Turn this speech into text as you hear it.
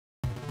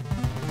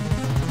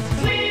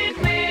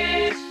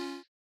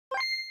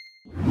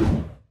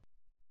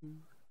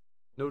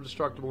No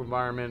destructible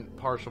environment,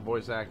 partial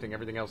voice acting,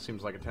 everything else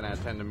seems like a 10 out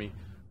of 10 to me.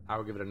 I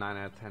would give it a 9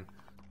 out of 10.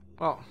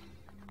 Well,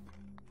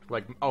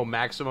 like, oh,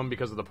 maximum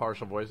because of the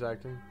partial voice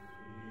acting?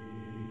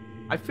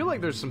 I feel like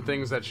there's some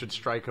things that should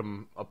strike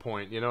him a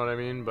point, you know what I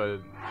mean?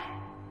 But...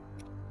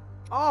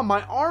 oh,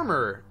 my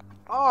armor!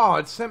 Oh,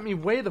 it sent me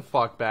way the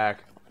fuck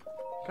back.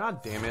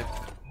 God damn it.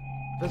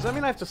 Does that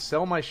mean I have to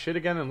sell my shit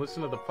again and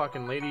listen to the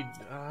fucking lady?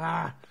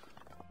 Yeah.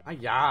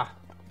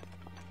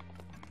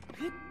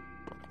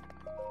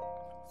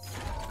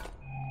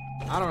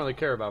 I don't really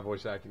care about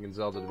voice acting in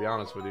Zelda, to be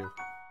honest with you.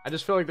 I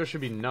just feel like there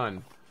should be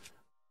none.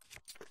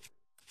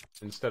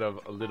 Instead of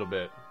a little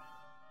bit.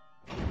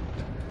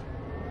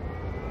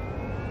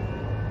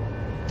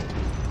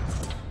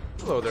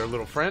 Hello there,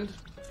 little friend.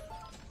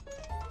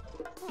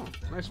 Oh,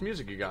 nice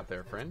music you got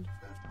there, friend.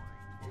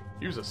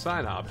 Use a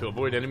side hop to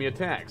avoid enemy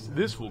attacks.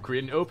 This will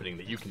create an opening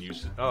that you can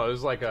use. Oh, this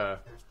is like a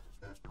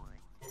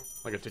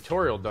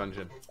tutorial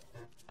dungeon.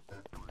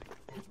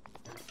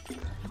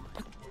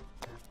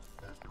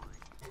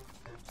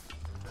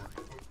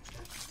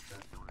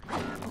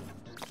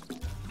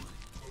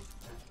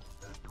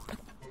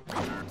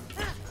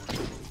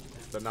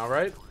 Is that not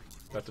right? Do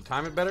I have to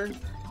time it better?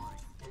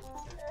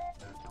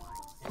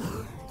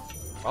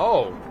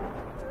 Oh!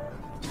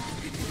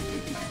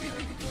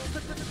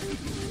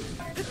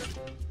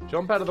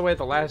 Jump out of the way at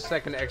the last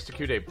second to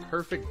execute a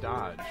perfect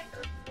dodge.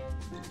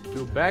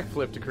 Do a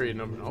backflip to create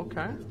an opening.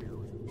 Okay.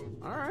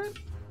 Alright.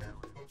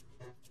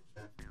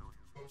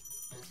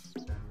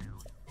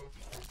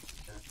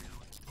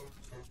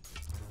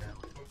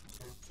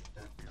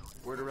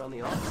 Word around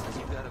the office is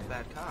you've got a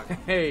fat cock.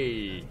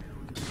 Hey!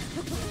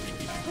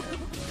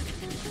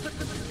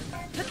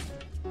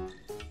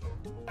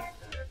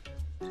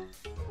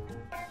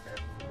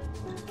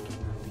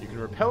 You can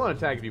repel an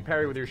attack if you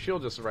parry with your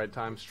shield just the right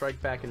time.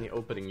 Strike back in the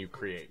opening you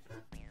create.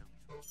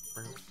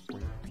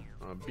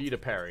 B to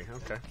parry.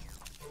 Okay.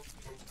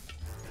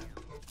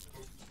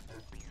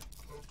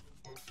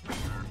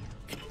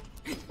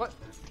 What?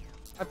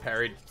 I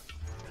parried.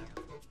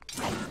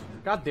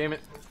 God damn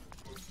it.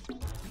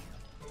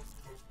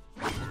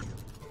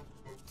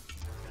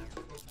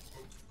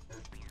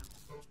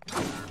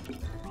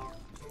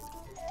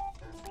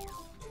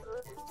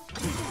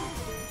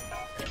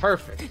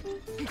 Perfect.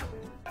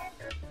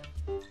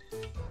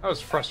 That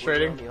was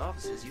frustrating.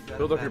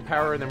 Build up your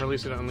power and then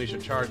release it to unleash a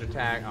charge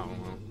attack. Oh,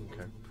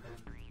 okay.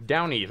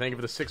 Downey, thank you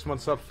for the 6-month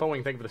sub.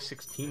 Foeing, thank you for the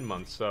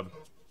 16-month sub.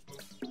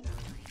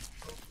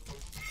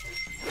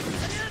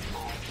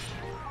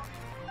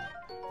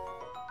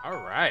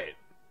 Alright.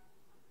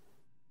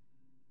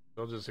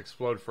 They'll just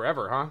explode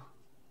forever, huh?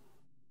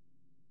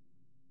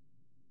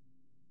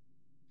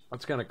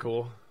 That's kind of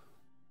cool.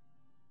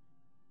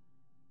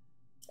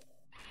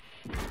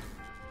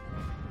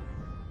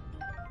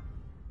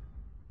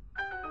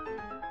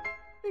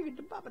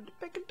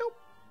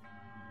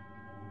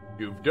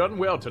 You've done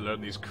well to learn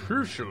these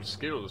crucial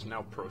skills.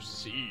 Now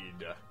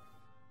proceed.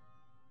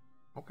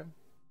 Okay.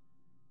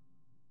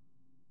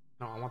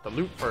 No, I want the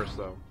loot first,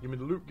 though. Give me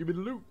the loot. Give me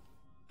the loot.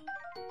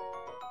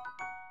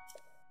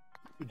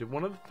 Dude, did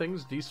one of the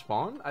things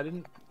despawn? I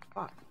didn't...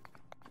 fuck.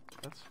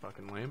 That's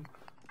fucking lame.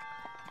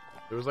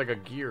 There was like a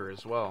gear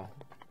as well.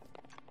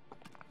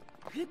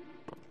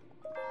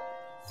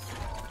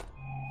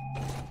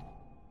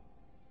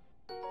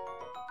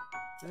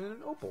 And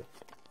an opal.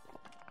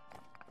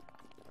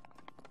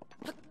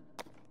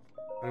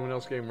 Anyone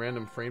else getting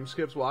random frame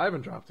skips? Well, I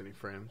haven't dropped any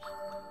frames.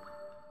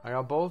 I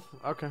got both?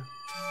 Okay.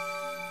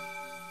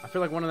 I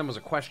feel like one of them was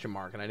a question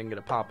mark and I didn't get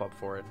a pop-up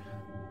for it.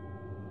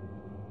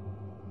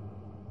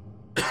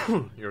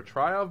 Your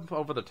triumph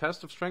over the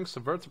test of strength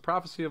subverts the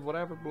prophecy of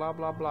whatever, blah,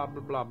 blah, blah,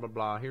 blah, blah, blah,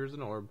 blah. Here's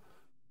an orb.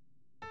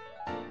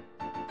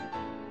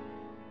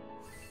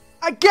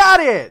 I got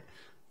it!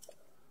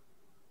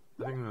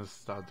 I think I'm gonna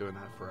stop doing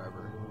that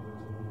forever.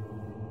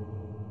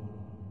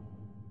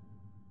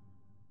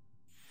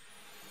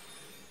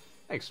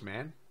 Thanks,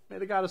 man. May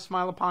the goddess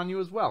smile upon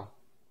you as well.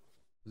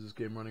 Is this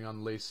game running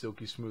on lace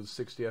silky smooth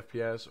 60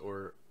 FPS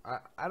or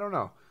I don't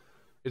know.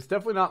 It's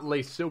definitely not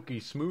lace silky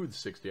smooth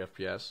 60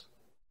 FPS.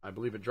 I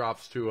believe it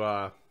drops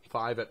to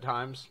 5 at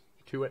times,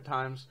 2 at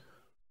times.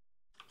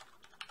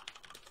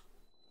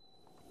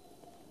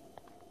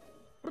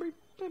 Alright,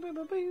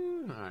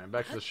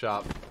 back to the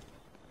shop.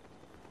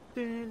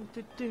 Word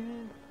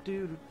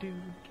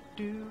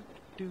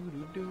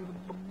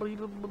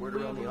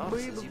around the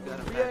office is you've got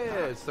a fat Yeah,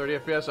 cock. it's 30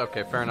 FPS.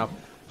 Okay, fair enough.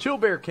 Chill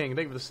Bear King,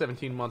 thank you for the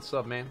 17-month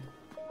sub, man.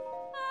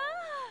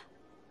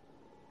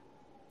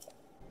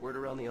 Word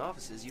around the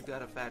office is you've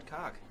got a fat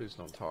cock. Please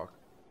don't talk.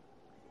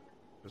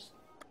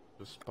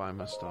 Just buy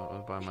my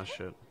stuff, buy my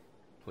shit,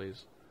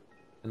 please.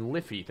 And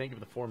Liffy, thank you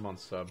for the 4-month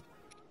sub.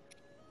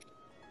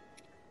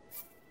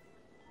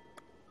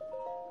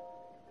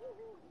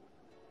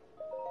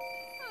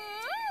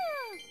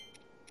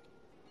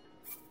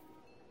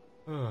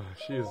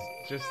 She is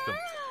just the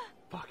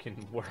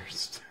fucking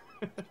worst.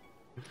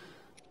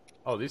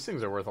 Oh, these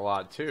things are worth a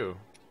lot too.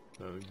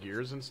 The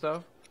gears and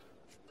stuff.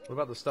 What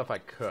about the stuff I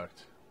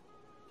cooked?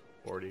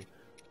 40.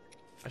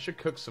 I should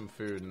cook some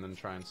food and then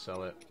try and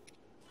sell it.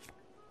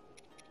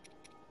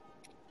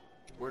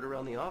 Word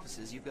around the office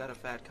is you've got a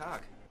fat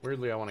cock.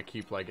 Weirdly, I want to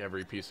keep like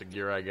every piece of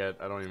gear I get.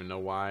 I don't even know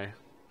why.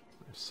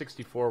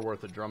 64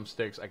 worth of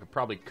drumsticks. I could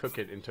probably cook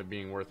it into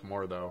being worth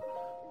more though.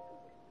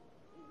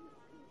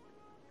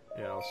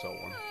 Yeah, I'll sell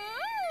one.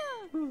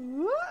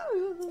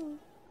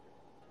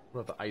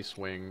 What about the ice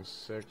wings?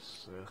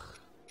 6. Ugh.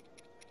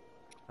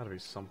 Gotta be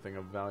something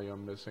of value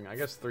I'm missing. I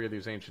guess 3 of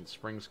these ancient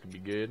springs could be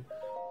good.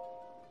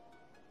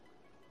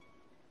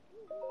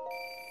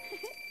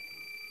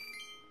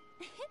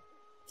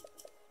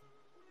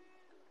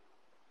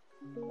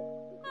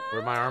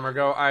 Where'd my armor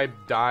go? I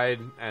died,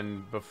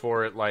 and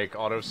before it, like,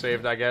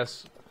 auto-saved, I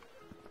guess.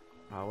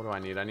 What do I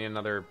need? I need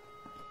another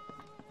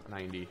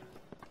 90.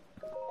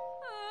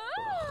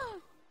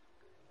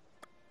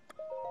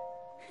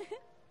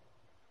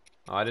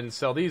 Oh, I didn't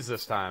sell these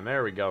this time.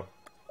 There we go.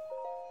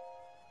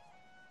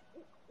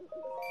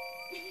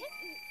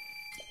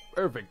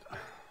 Perfect.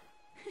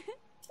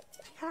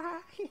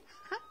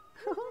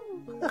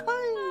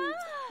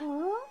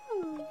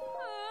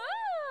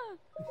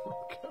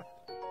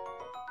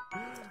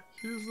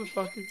 She's the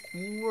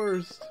fucking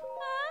worst.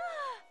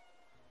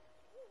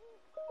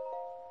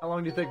 How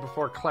long do you think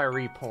before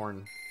Clary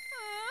porn?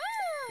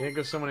 You think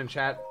there's someone in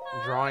chat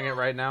drawing it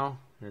right now?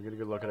 Here, get a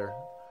good look at her.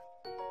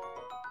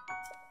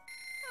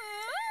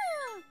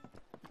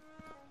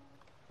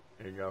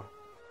 There you go.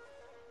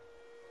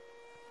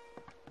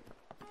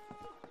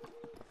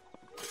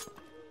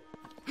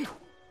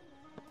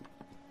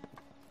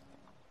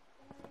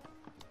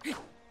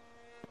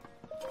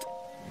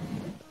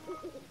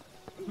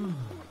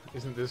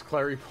 Isn't this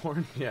Clary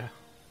porn? Yeah.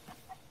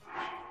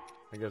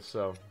 I guess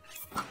so.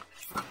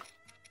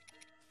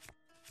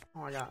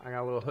 Oh, I got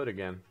a little hood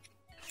again.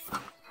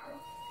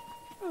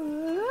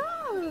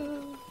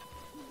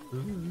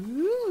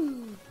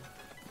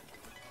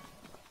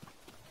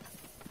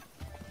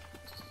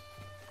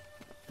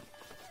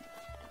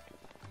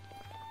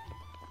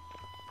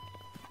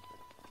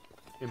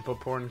 Impa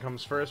porn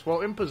comes first. Well,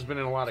 Impa's been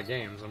in a lot of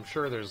games. I'm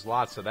sure there's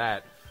lots of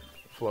that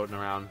floating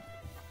around.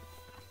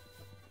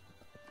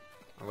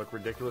 I look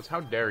ridiculous.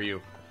 How dare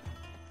you?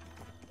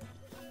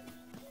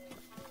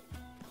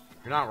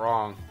 You're not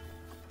wrong.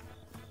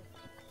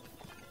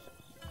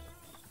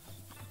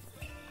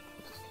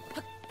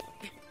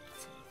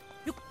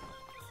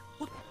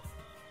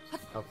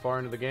 How far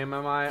into the game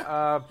am I?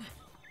 I've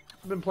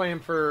been playing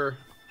for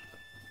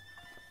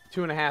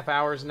 2.5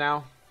 hours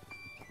now.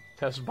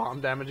 Test bomb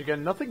damage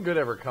again. Nothing good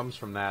ever comes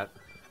from that.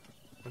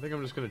 I think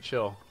I'm just gonna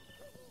chill.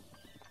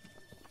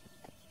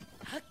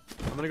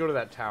 I'm gonna go to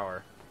that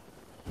tower.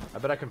 I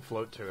bet I can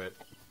float to it.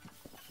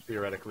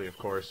 Theoretically, of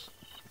course.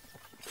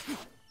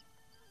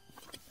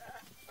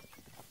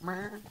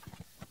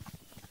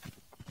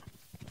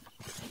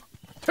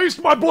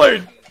 Taste my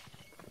blade!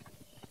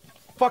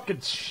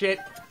 Fucking shit.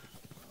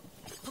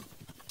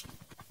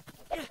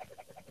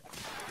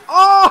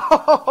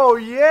 Oh,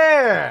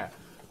 yeah!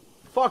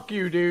 Fuck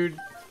you, dude.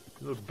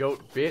 You little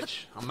goat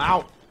bitch. I'm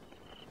out.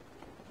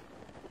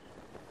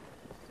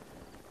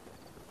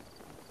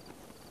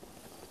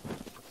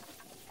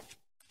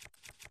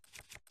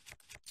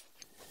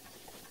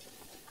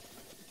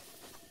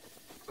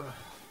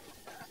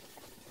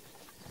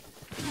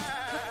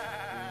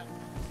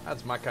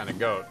 That's my kind of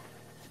goat.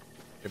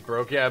 It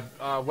broke. Yeah,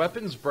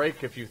 weapons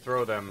break if you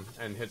throw them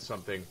and hit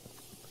something.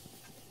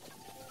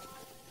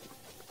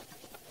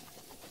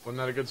 Wasn't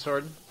that a good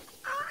sword?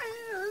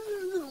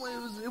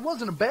 It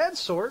wasn't a bad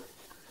sword.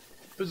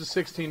 It was a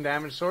 16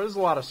 damage sword. There's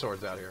a lot of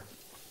swords out here.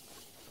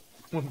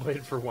 One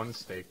blade for one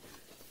steak.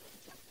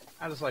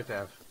 I just like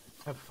to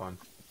have fun.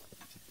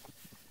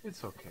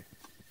 It's okay.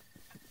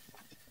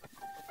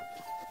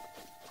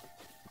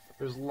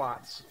 There's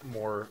lots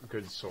more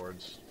good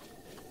swords.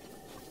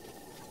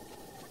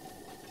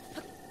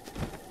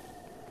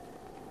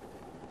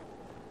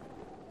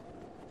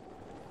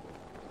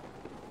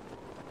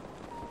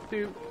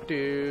 Do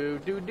do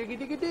do diggy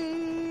diggy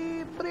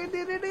dee,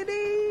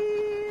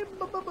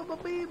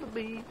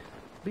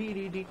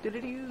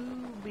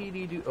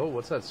 dee. Oh,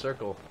 what's that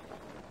circle?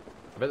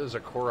 I bet there's a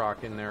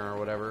Korok in there or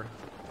whatever.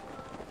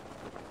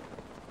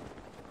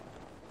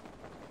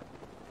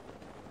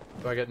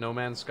 Do I get No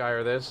Man's Sky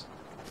or this?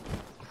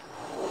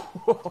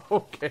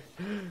 Okay.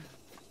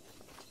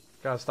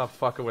 Gotta stop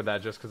fucking with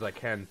that just because I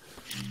can.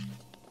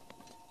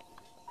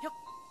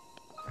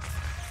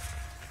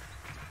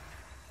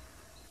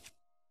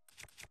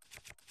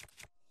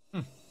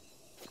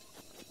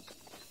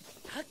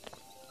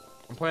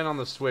 I'm playing on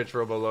the Switch,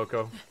 Robo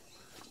Loco.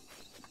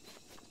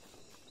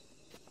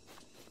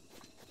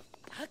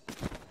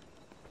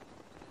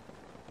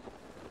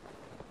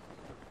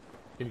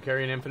 Can you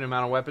carry an infinite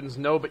amount of weapons?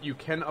 No, but you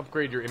can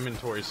upgrade your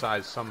inventory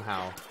size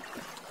somehow.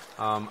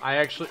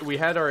 We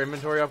had our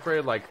inventory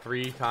upgrade like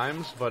 3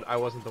 times, but I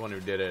wasn't the one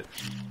who did it,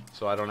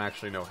 so I don't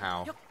actually know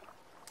how.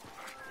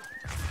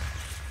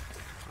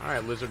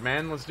 Alright, Lizard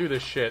Man, let's do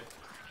this shit.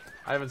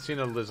 I haven't seen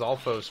a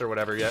Lizalfos or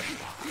whatever yet.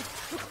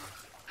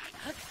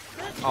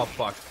 Oh,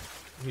 fuck.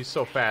 He's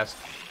so fast.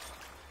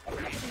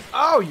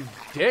 Oh, you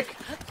dick!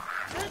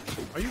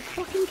 Are you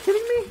fucking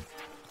kidding me?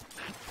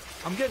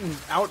 I'm getting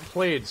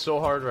outplayed so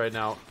hard right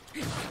now.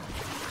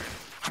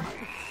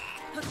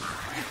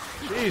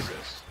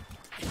 Jesus.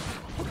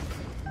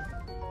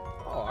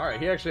 Oh, alright,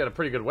 he actually had a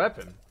pretty good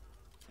weapon.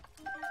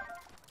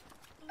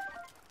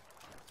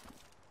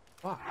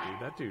 Fuck, dude,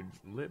 that dude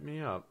lit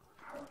me up.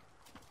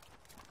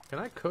 Can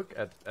I cook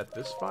at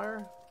this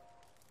fire?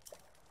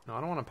 No, I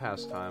don't want to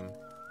pass time.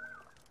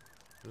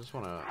 I just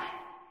want to,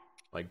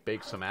 like,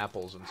 bake some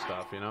apples and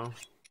stuff, you know?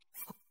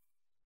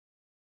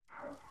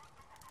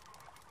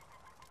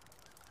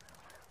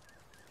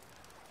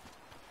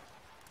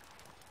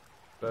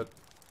 But...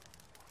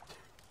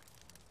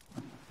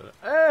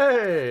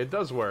 Hey! It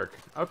does work.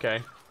 Okay.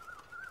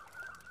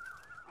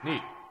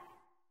 Neat.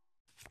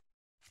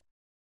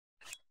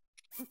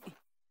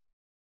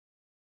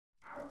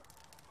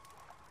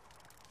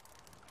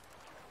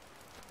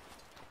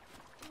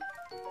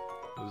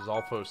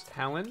 Zolfo's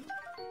Talon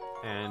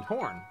and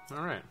Horn.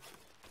 Alright.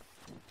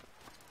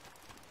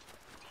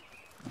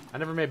 I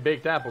never made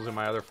baked apples in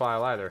my other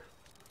file either.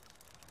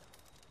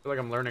 I feel like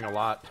I'm learning a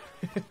lot.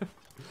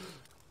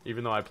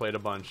 Even though I played a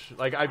bunch.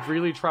 Like, I've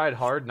really tried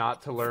hard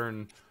not to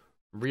learn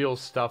real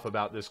stuff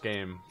about this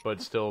game,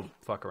 but still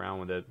fuck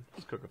around with it.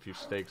 Let's cook a few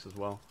steaks as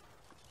well.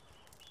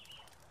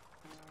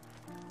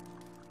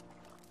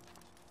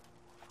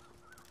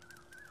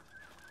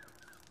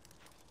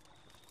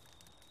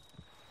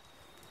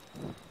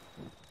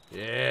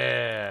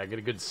 Yeah, get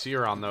a good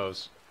sear on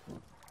those.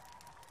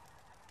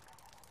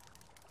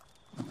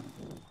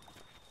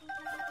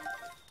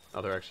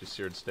 Oh, they're actually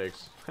seared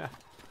steaks.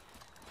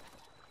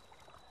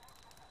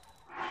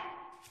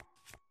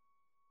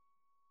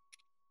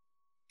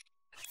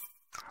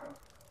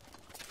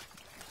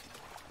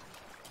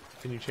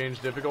 Can you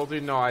change difficulty?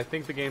 No, I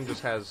think the game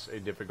just has a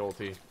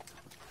difficulty,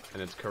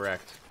 and it's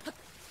correct.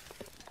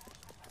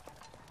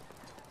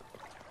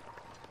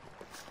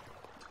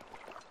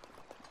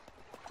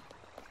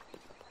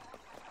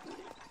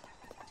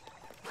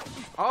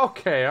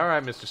 Okay,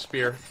 alright, Mr.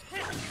 Spear.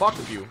 Fuck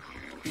you.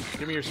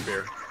 Give me your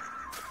spear.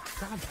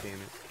 God damn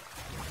it.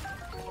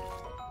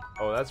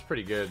 Oh, that's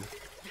pretty good.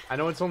 I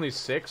know it's only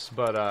 6,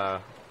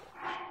 but,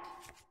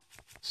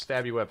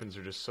 stabby weapons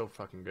are just so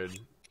fucking good.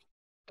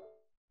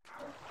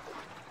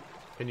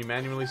 Can you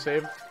manually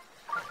save?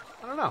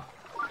 I don't know.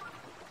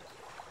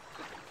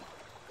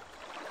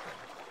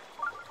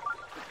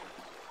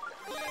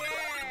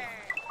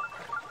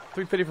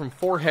 $350 from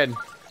Forehead.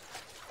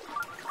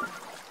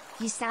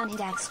 You sounded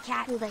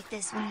exactly like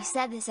this when you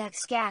said this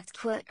exact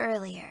quote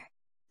earlier.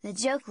 The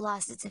joke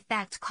lost its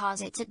effect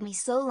cause it took me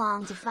so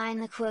long to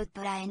find the quote,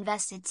 but I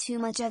invested too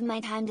much of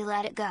my time to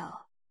let it go.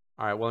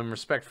 Alright, well, in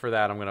respect for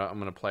that, I'm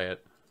gonna play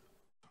it.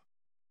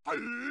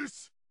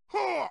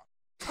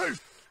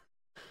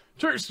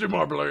 Tasty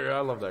marbly! I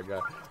love that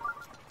guy.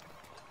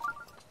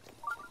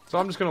 So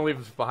I'm just gonna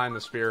leave behind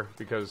the spear,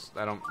 because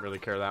I don't really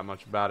care that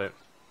much about it.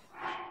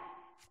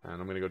 And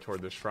I'm gonna go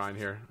toward this shrine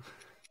here.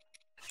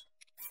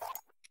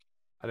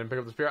 I didn't pick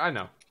up the spear? I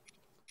know.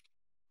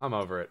 I'm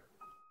over it.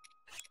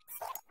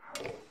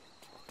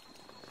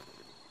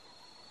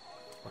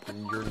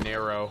 Fucking, you're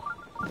narrow.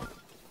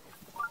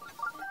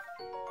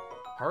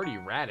 Hardy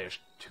radish.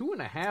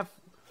 2.5.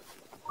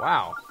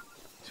 Wow.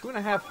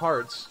 2.5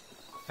 hearts.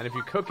 And if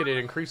you cook it, it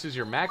increases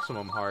your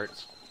maximum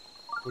hearts.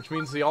 Which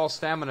means the all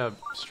stamina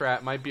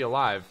strat might be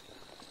alive.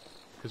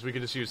 Because we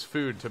could just use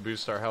food to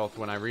boost our health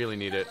when I really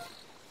need it.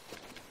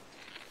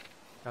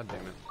 God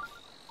damn it.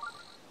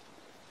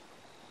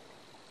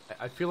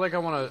 I feel like I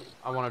wanna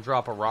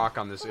drop a rock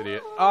on this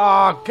idiot.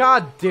 Oh,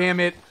 god damn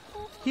it!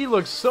 He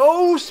looks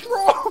so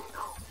strong!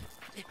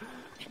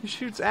 He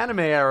shoots anime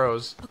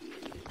arrows.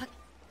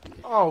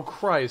 Oh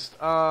Christ.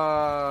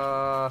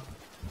 I'm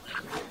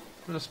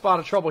in a spot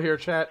of trouble here,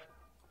 chat.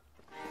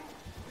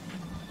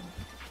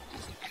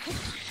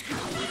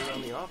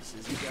 Around the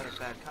offices, you got a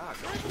fat cock.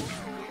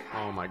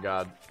 Oh my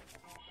god.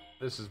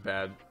 This is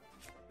bad.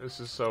 This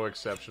is so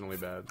exceptionally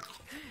bad.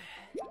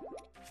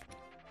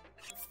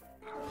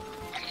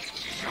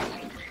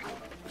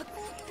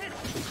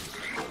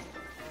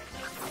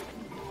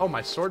 Oh,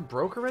 my sword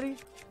broke already?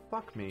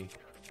 Fuck me.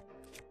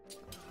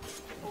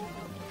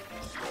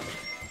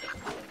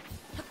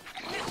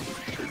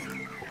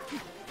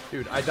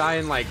 Dude, I die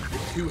in like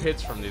 2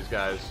 hits from these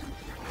guys.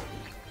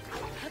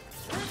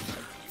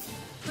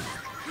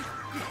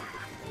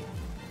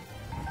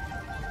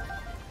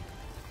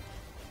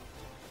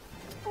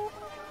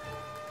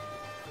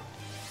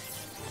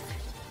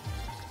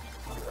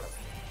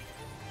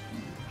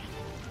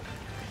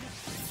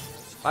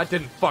 That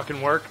didn't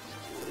fucking work.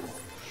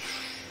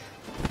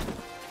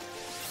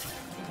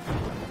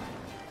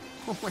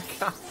 Oh my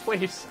god,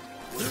 please.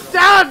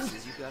 Dad!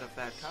 You got a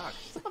fat cock.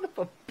 Son of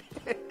a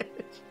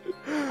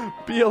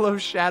bitch. BLO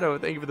Shadow,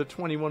 thank you for the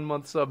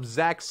 21-month sub.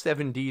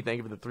 Zach7D, thank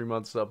you for the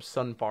 3-month sub.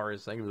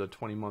 Sunforest, thank you for the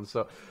 20-month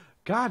sub.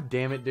 God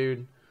damn it,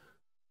 dude.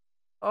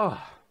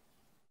 Oh.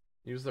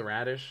 Use the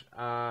radish?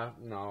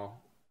 No.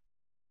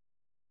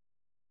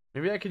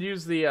 Maybe I could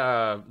use the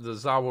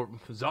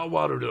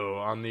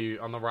Zawarudo on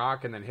the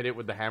rock and then hit it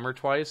with the hammer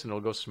twice and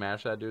it'll go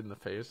smash that dude in the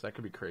face. That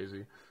could be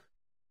crazy.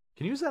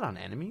 Can you use that on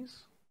enemies?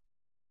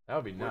 That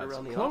would be nuts.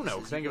 Clono,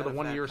 thank you for the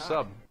 1 year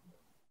sub.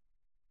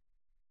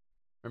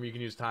 Remember you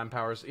can use time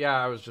powers. Yeah,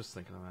 I was just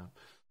thinking of that.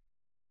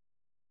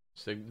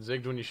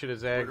 Zigged when you should have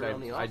zagged.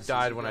 I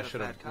died when I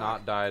should have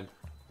not died.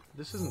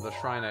 This isn't the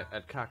shrine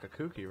at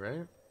Kakakuki,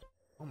 right?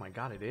 Oh my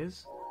god, it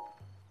is?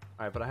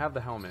 Alright, but I have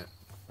the helmet.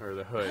 Or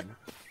the hood.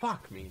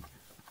 Fuck me.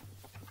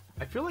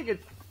 I feel like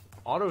it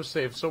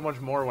autosaved so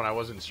much more when I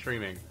wasn't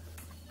streaming.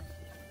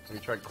 Have you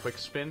tried quick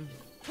spin?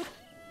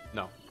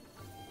 No.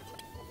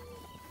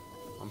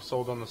 I'm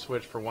sold on the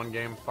Switch for one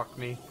game. Fuck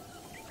me.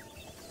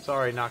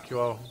 Sorry,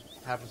 Nakuo.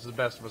 Happens to the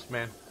best of us,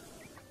 man.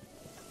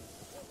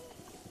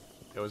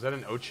 Yo, is that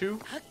an Ochu?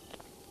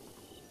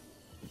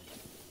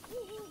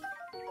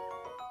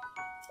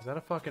 Is that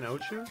a fucking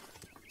Ochu?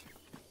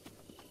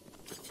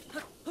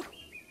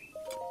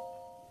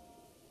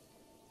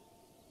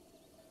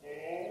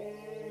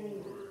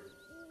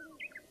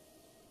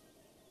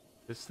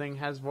 This thing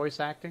has voice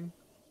acting?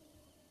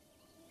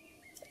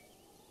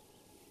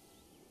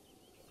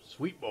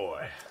 Sweet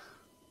boy.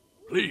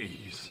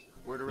 Please.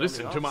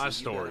 Listen to my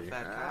story.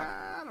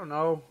 I don't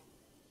know.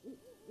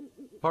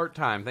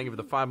 Part-time. Thank you for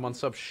the 5-month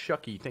sub.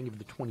 Shucky. Thank you for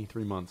the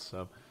 23 months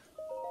sub.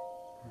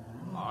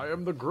 I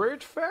am the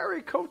great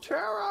fairy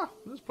Kotera.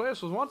 This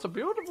place was once a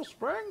beautiful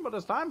spring, but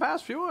as time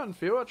passed, fewer and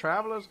fewer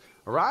travelers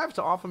arrived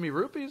to offer me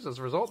rupees. As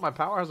a result, my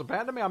power has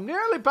abandoned me. I'm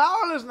nearly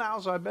powerless now,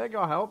 so I beg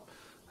your help.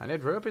 I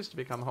need rupees to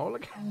become whole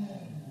again.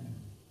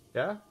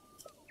 Yeah?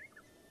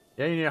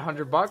 Yeah, you need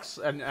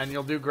 $100 and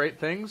you'll do great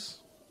things?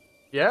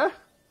 Yeah?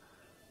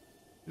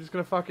 You're just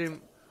gonna fucking...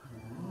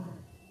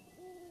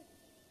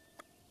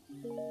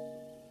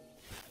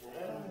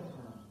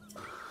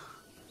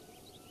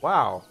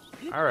 Wow.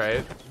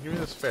 Alright. Give me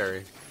this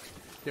fairy.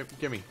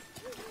 Gimme.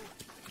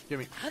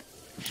 Gimme.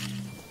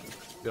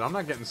 Dude, I'm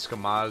not getting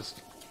skamazed.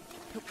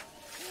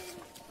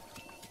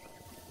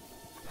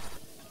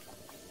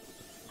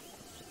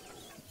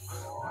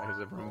 Why is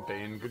everyone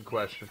Bane? Good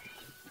question.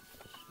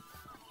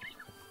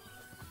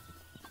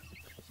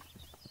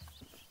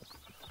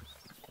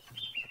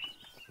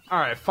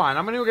 Alright, fine.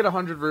 I'm gonna go get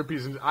 100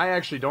 rupees, and I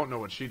actually don't know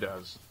what she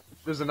does.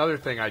 There's another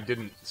thing I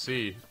didn't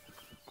see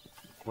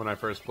when I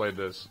first played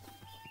this.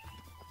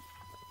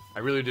 I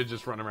really did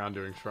just run around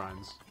doing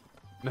shrines.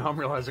 Now I'm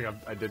realizing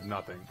I did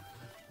nothing.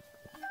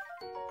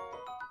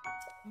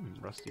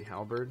 Rusty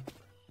halberd.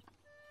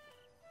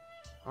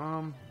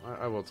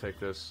 I will take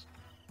this.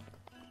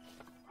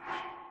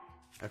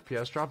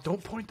 FPS drop.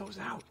 Don't point those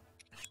out.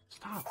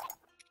 Stop.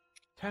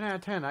 10 out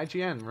of 10.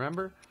 IGN.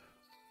 Remember?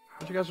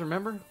 Don't you guys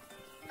remember?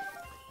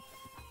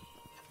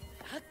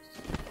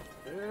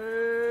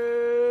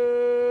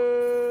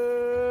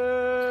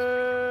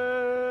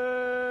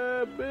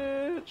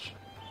 Bitch.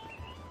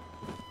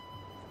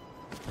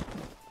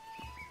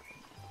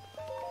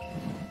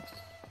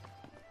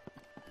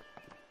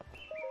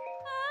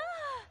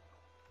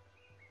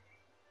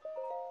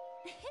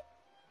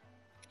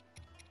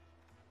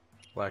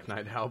 Black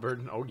Knight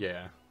halberd. Oh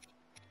yeah.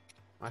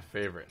 My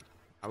favorite.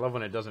 I love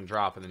when it doesn't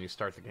drop and then you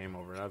start the game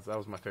over. That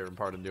was my favorite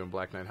part of doing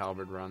Black Knight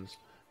halberd runs.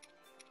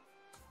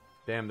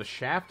 Damn, the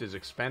shaft is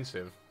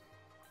expensive.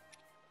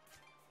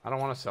 I don't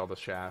want to sell the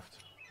shaft.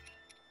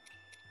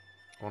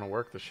 I want to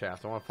work the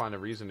shaft. I want to find a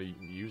reason to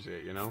use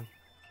it, you know?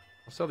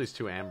 I'll sell these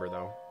 2 amber,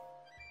 though.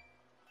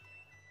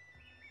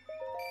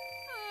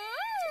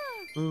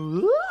 I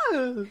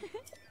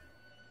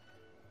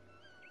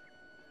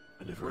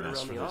never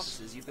asked for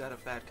this. You've got a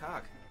fat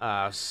cock.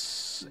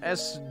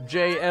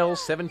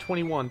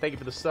 SJL721. Thank you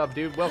for the sub,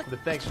 dude. Welcome to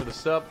Thanks for the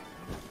sub.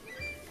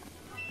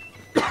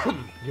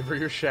 Give her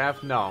your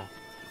shaft? No.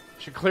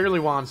 She clearly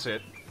wants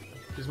it.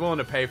 She's willing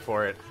to pay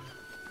for it.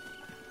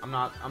 I'm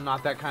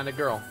not that kind of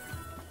girl.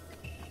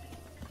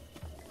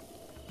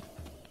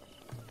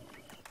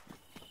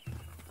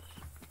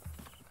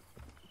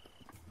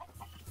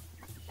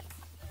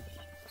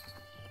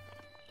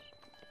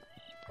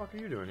 What the fuck are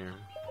you doing here?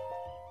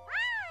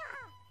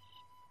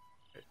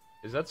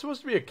 Is that supposed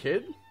to be a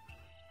kid?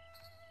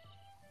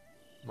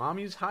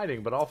 Mommy's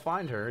hiding, but I'll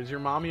find her. Is your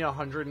mommy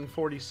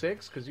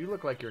 146? Because you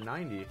look like you're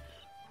 90.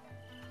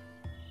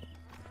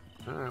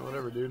 Alright,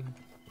 whatever, dude.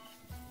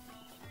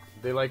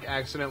 They, like,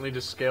 accidentally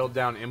just scaled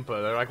down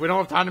Impa. They're like, we don't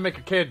have time to make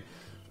a kid.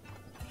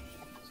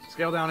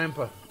 Scale down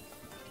Impa.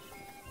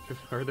 Give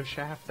her the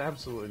shaft?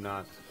 Absolutely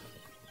not.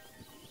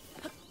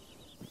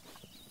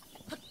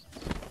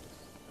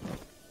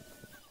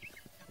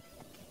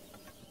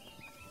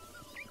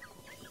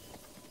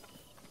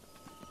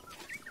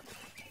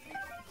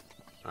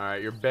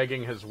 Alright, your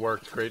begging has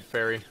worked, Great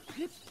Fairy.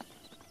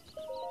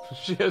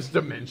 She has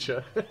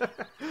dementia.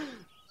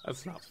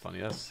 That's not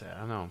funny, that's sad.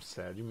 I know I'm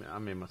sad. I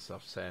made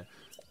myself sad.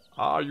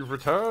 Ah, you've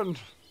returned.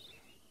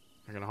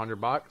 I got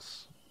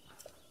 $100.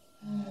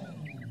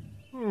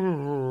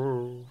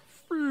 Oh,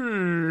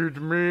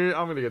 feed me.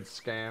 I'm gonna get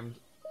scammed.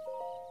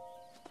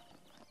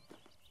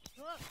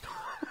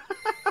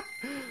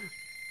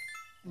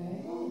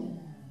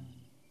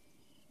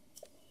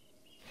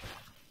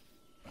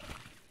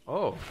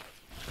 Oh.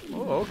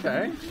 Oh,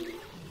 okay.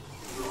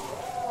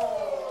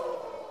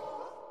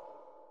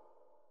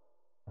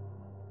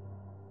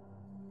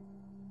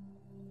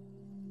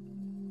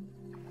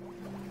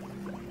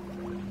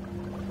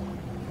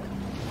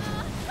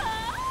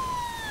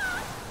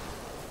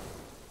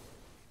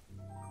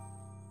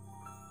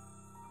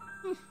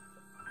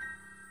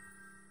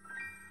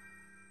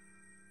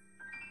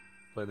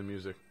 Play the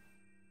music.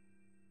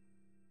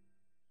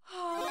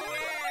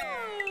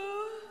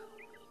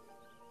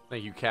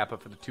 Thank you, Kappa,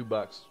 for the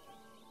 $2.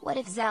 What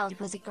if Zelda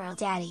was a girl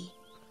daddy?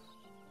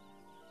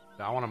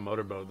 I want to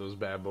motorboat those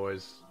bad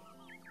boys.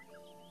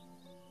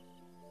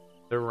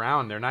 They're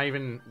round. They're not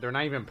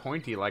even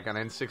pointy like on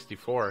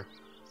N64.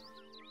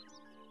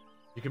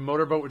 You can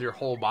motorboat with your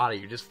whole body.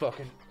 You just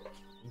fucking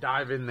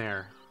dive in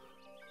there.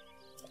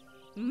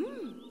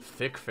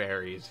 Thick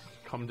fairies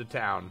come to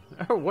town.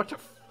 Oh, what the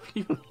f-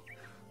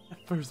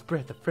 That first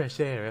breath of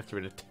fresh air after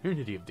an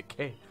eternity of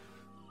decay.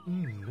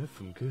 That's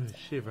some good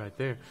shit right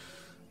there.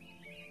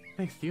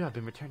 Thanks to you, I've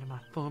been returned to my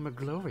former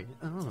glory.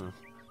 Oh,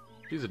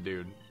 she's a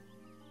dude.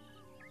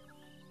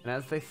 And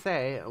as they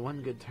say,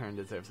 one good turn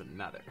deserves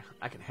another.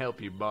 I can help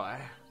you, boy.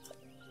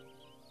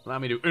 Allow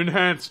me to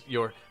enhance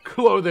your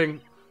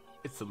clothing.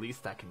 It's the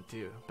least I can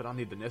do, but I'll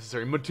need the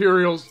necessary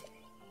materials.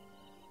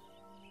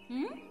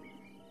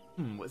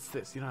 What's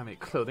this? You don't have any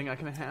clothing I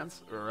can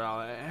enhance?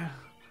 Really?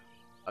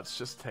 Let's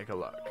just take a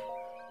look.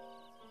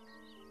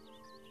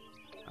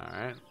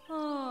 Alright.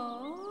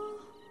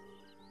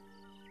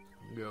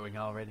 Going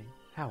already?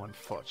 How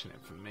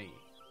unfortunate for me.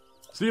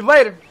 See you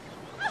later!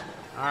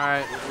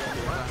 Alright.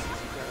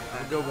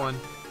 Have a good one.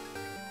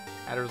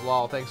 Adder's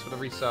Law, thanks for the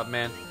resub,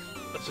 man.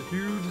 That's a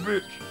huge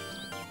bitch.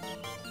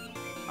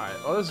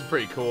 Alright, well this is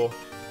pretty cool.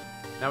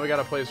 Now we got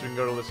a place we can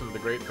go to listen to the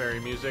Great Fairy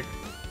music.